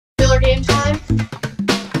Game Time.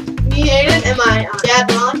 Me, Aiden, and my dad,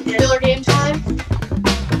 Ron, and Miller Game Time.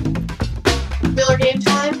 Miller Game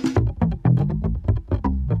Time.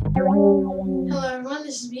 Hello everyone,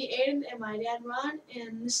 this is me, Aiden, and my dad, Ron,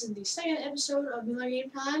 and this is the second episode of Miller Game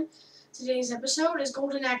Time. Today's episode is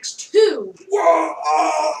Golden Axe 2.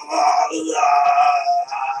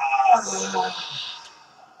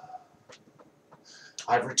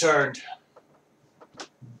 I've returned,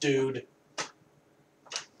 dude.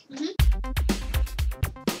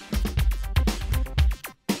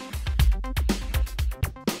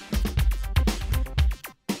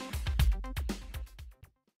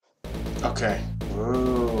 Okay.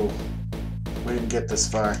 Ooh. We didn't get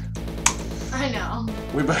this far. I know.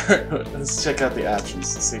 We better let's check out the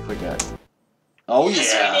options and see if we got. Oh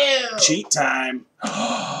Yes, yeah. we do. Cheat time.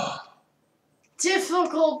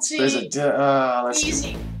 Difficulty. There's a let's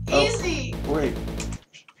easy. Oh. Easy. Wait.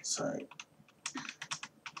 Sorry.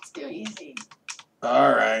 Let's do easy.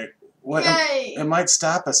 All right. What? Yay. It might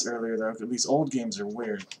stop us earlier though, because these old games are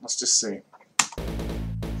weird. Let's just see.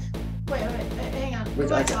 Wait, hang on. Wait, Go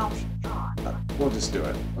back to I got- option. We'll just do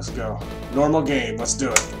it. Let's go. Normal game. Let's do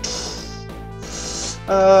it.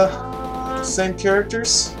 Same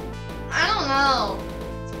characters? I don't know.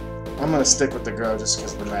 I'm gonna stick with the girl just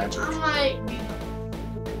because of the magic. I might be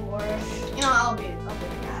the dwarf. You know, I'll be the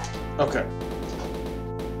guy. Okay.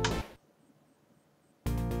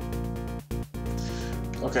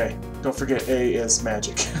 Okay. Don't forget A is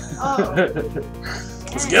magic. Oh.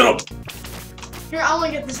 Let's get him. Here, I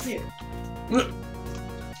want to get this dude.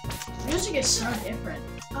 Music is so different.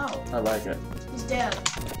 Oh, I like it. he's dead.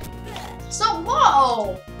 So,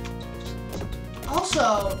 whoa!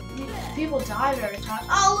 Also, people die every time.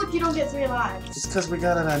 Oh, look, you don't get 3 lives. Just because we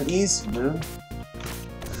got it on easy, dude.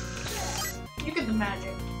 You get the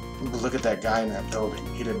magic. But look at that guy in that building.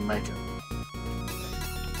 He didn't make it.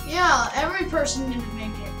 Yeah, every person didn't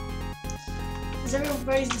make it. Because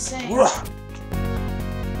everybody's the same. Ugh.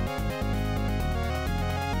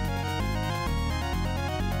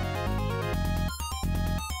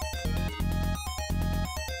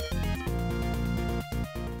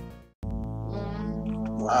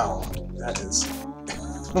 Wow, that is...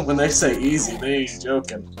 when they say easy, they ain't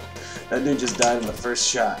joking. That dude just died in the first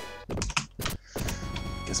shot.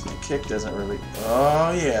 Guess my kick doesn't really...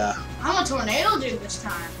 Oh, yeah. I'm a tornado dude this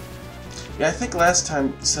time. Yeah, I think last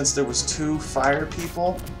time, since there was 2 fire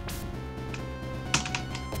people...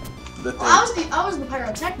 That they... Well, I was the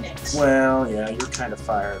pyrotechnics. Well, yeah, you're kind of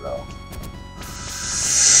fire, though.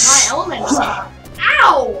 My element is fire.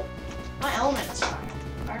 Ow! My element is fire.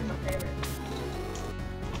 Fire's my favorite.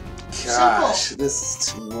 Gosh, this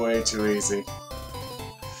is way too easy.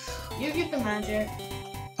 You get the magic.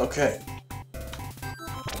 Okay.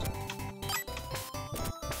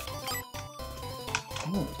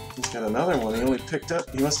 Oh, he's got another one. He only picked up.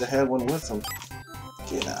 He must have had one with him.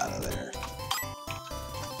 Get out of there.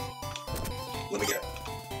 Let me get it.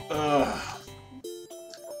 Ugh.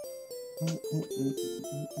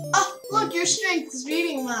 Oh, look, your strength is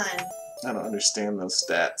beating mine. I don't understand those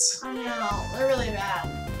stats. I know, they're really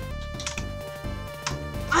bad.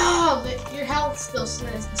 Oh, your health still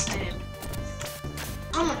stays the same.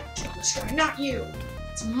 I'm gonna kill this guy, not you.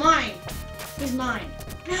 It's mine. He's mine.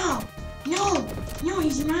 No, no, no,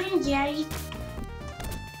 he's mine, Daddy.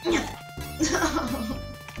 No.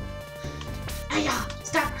 Aya,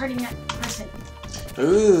 stop hurting that person.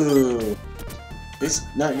 Ooh. He's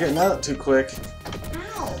not getting out too quick.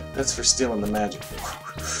 Ow. That's for stealing the magic.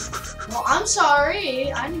 Well, I'm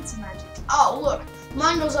sorry. I need some magic. Oh, look.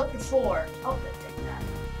 Mine goes up to 4. Oh, take that.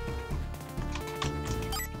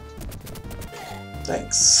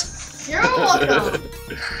 Thanks. You're welcome.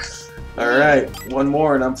 Alright, one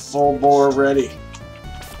more and I'm full bore ready.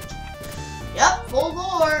 Yep, full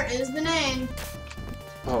bore is the name.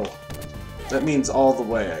 Oh, that means all the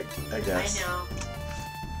way, I guess. I know.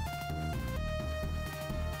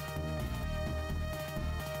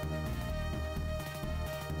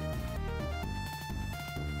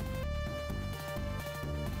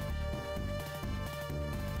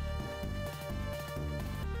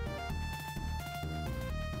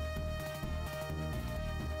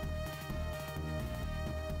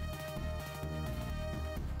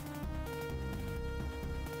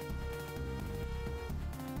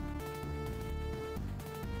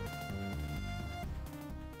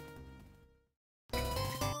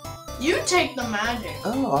 You take the magic.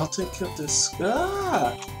 Oh, I'll take care of this.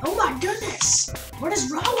 Ah! Oh my goodness! What is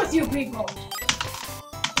wrong with you people?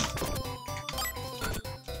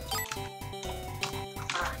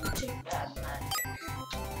 Take that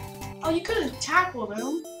magic. Oh, you could have tackled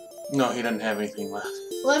him. No, he doesn't have anything left.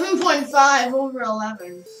 11.5 over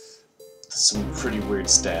 11. some pretty weird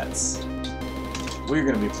stats. We're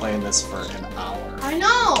gonna be playing this for an hour. I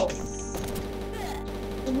know!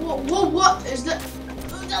 What is that?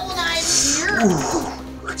 Double knife here!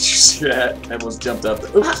 Did you see that? I almost jumped up.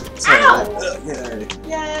 Oops! Sorry. Ow! Yay!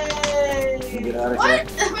 Yay! Get out of what? here.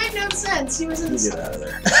 That made no sense. He was in the Get out of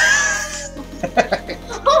there.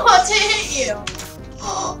 Oh, to hit you!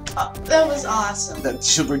 That was awesome. That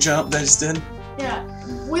super jump that I just did? Yeah.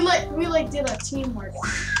 We did a teamwork.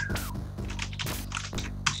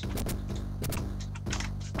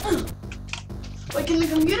 Wait, can the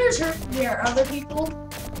computers hurt their other people?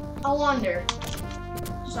 I wonder.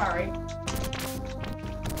 Sorry.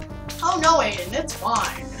 Oh no, Aiden, it's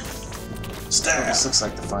fine. Stab. This looks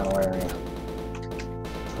like the final area.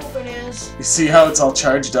 Hope it is. You see how it's all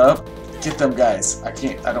charged up? Get them guys. I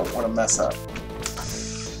don't want to mess up.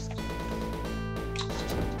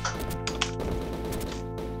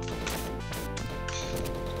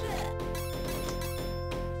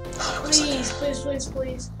 Please, please, please,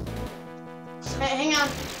 please. Hey, hang on.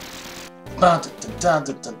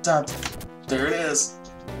 There it is.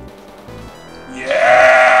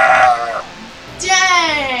 Yeah!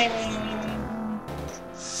 Dang!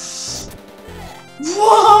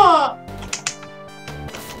 Whoa!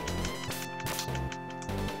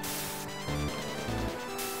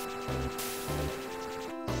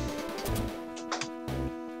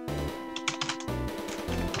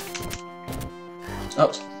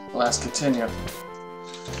 Oh, last continue.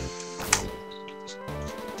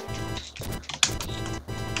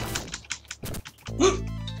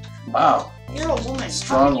 Wow. You're a woman.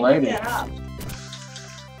 Strong lady. That up?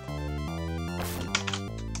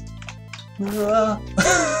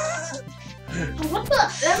 What the?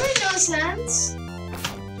 That made no sense.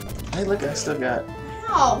 Hey, look, I still got.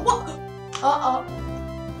 Wow. What? Oh.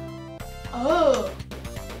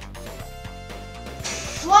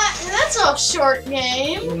 What? That's a short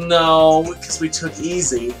game. No, because we took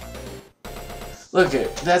easy. Look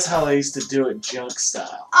at that's how they used to do it, junk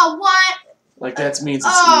style. What? Like that means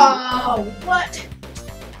it's Oh, what?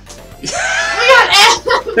 We got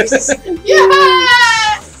F's!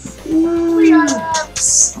 Yes! We got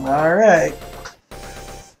F's! Alright.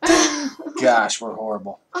 Gosh, we're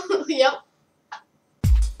horrible. Yep.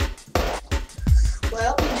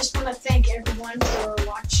 Well, we just want to thank everyone for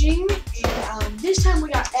watching, and this time we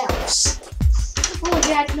got F's. Oh,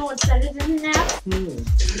 Dad, no one said it in an F.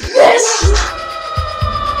 This!